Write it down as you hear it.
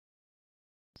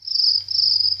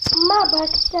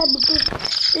arkadaşlar bugün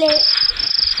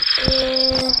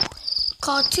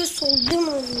katil soldum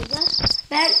oynayacağız.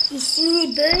 Ben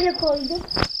ismini böyle koydum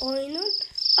oyunun.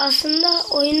 Aslında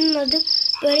oyunun adı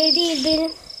böyle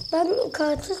değil. Ben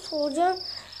katil solacağım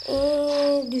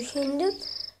düşündüm.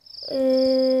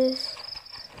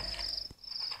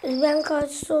 Ben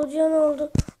katil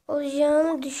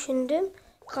olacağını düşündüm.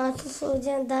 Katil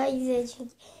solucan daha güzel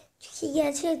çünkü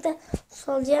gerçekten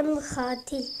solucan bir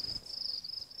katil.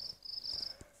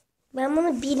 Ben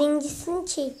bunu birincisini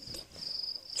çektim.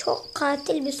 Çok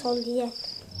katil bir solucan.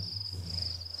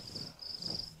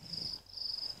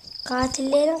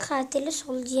 Katillerin katili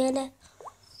solucanı.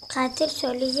 Katil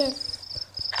solucan.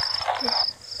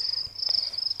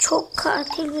 Çok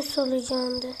katil bir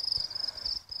solucandı.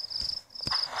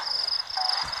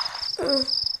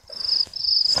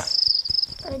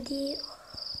 Hadi.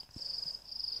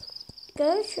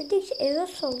 Gel şuradaki eve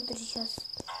saldıracağız.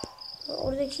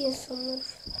 Oradaki insanları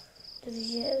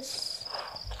öldüreceğiz.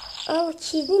 Aa,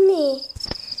 kedi mi?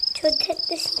 Çok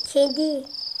tatlısın kedi.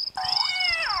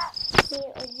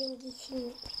 Oradan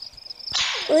geçeyim.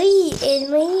 Ay,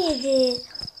 elmayı yedi.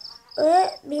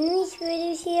 Benim hiç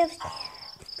böyle bir şey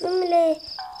yaptım bile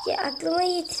aklıma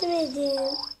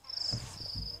getirmedim.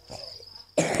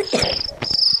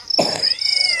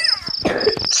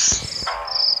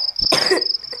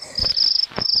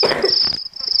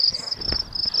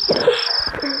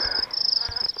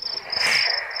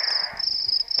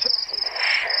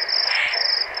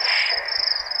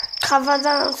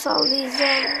 Kafadan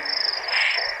sallayacağım.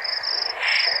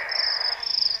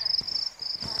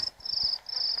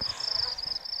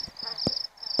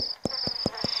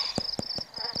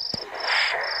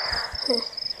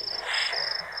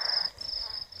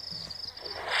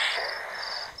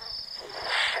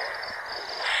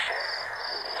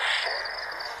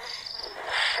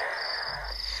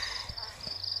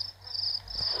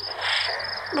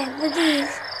 Ben bu değil.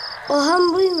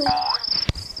 Ohan buymuş.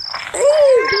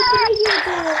 Götüme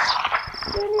girdi.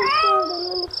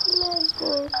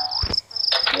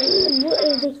 Bu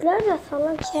evdekiler de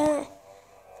salak ya.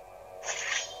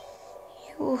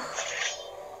 Yuh.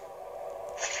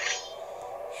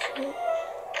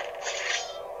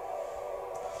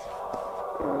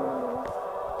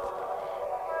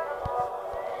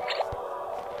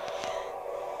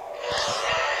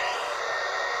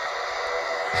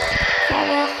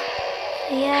 Sabah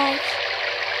yer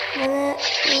bana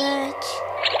aç.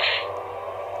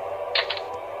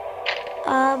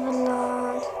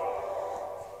 Ablam.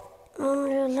 Ne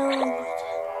oluyor lan burada?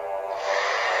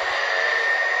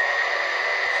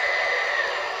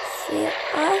 Suyu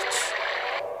aç.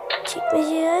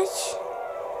 Çekmeceyi aç.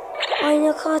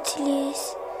 Ayna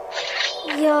katiliyiz.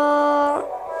 Ya.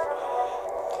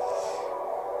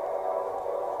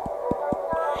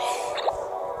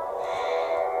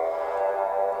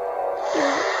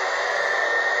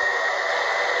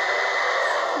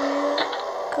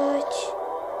 Kaç.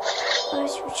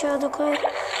 Aç bıçağı da koy.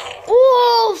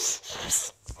 Of!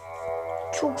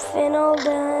 Çok fena oldu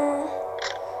ha.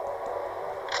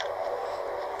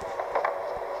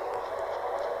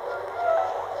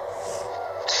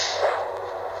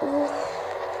 Of.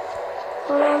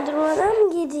 Havalandırmadan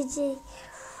mı gidecek?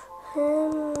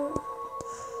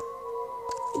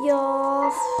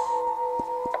 Ya.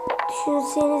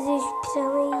 Düşünsenize şu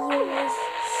planı yiyormuş.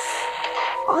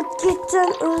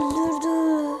 Hakikaten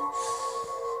öldürdü.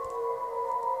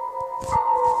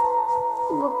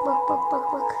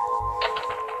 Bak.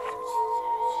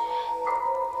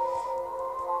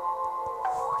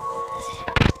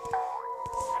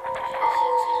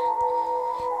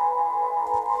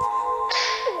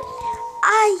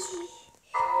 Ay.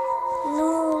 Ne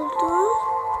oldu?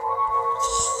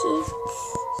 Shit.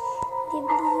 Ne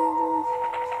bileyim.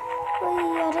 Ay,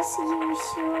 yarası gibi bir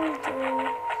şey oldu.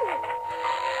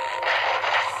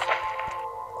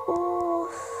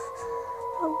 Of.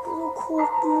 Bak, bunu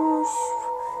korkmuş.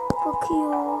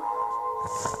 Bakıyor.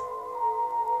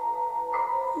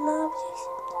 Ne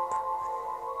yapacaksın?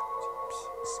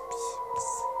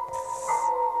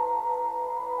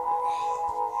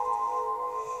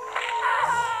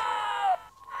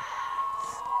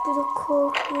 Bu da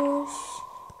korkmuş.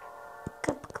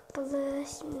 Kapı kapalı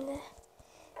şimdi.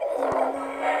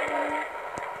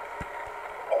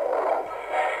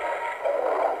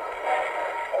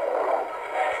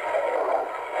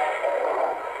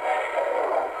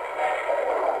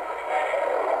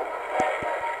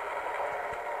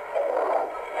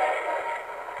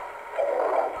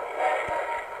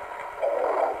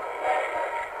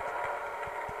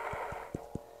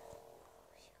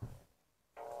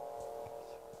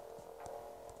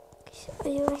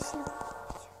 Yavaş.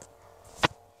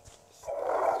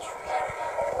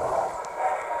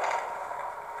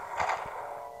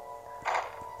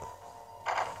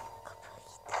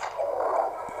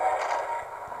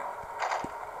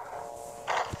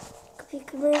 Kapıyı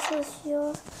kırmaya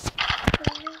çalışıyor.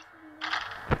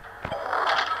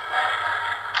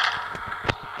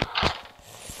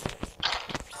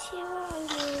 Bir şey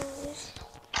vardır.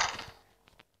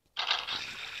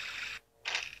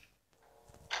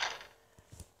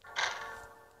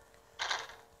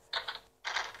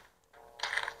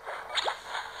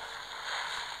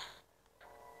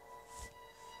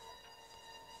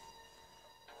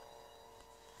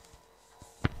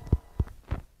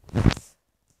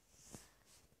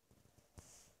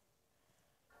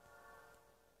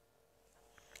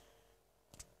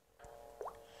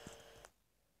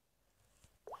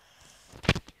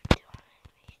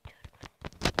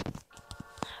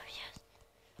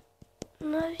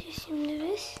 Ne yapacağız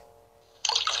şimdi biz?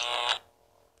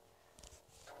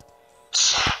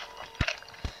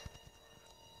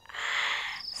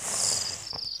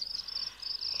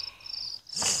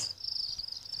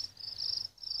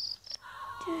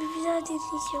 Bir daha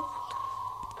deneyeceğim.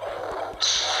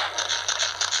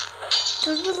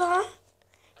 Dur bu lan.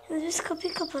 Şimdi biz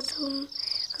kapıyı kapatalım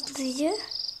hızlıca.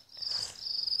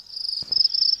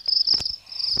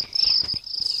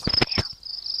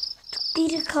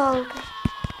 Biri kaldı.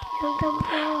 Şurada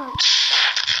bir daha var.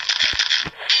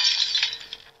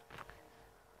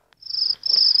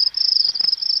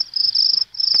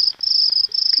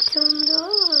 Bir tane daha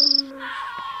var mı?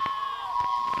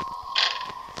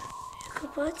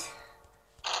 Kapat.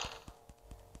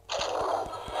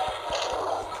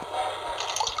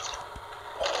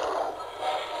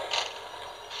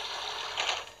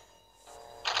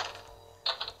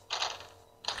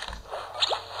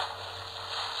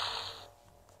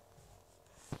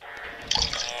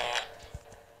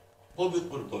 Hobi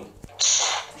kurban.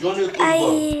 Johnny kurban.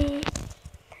 Ay.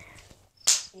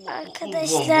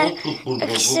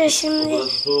 Arkadaşlar şimdi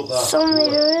son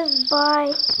veriyoruz.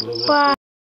 Bye. Bye.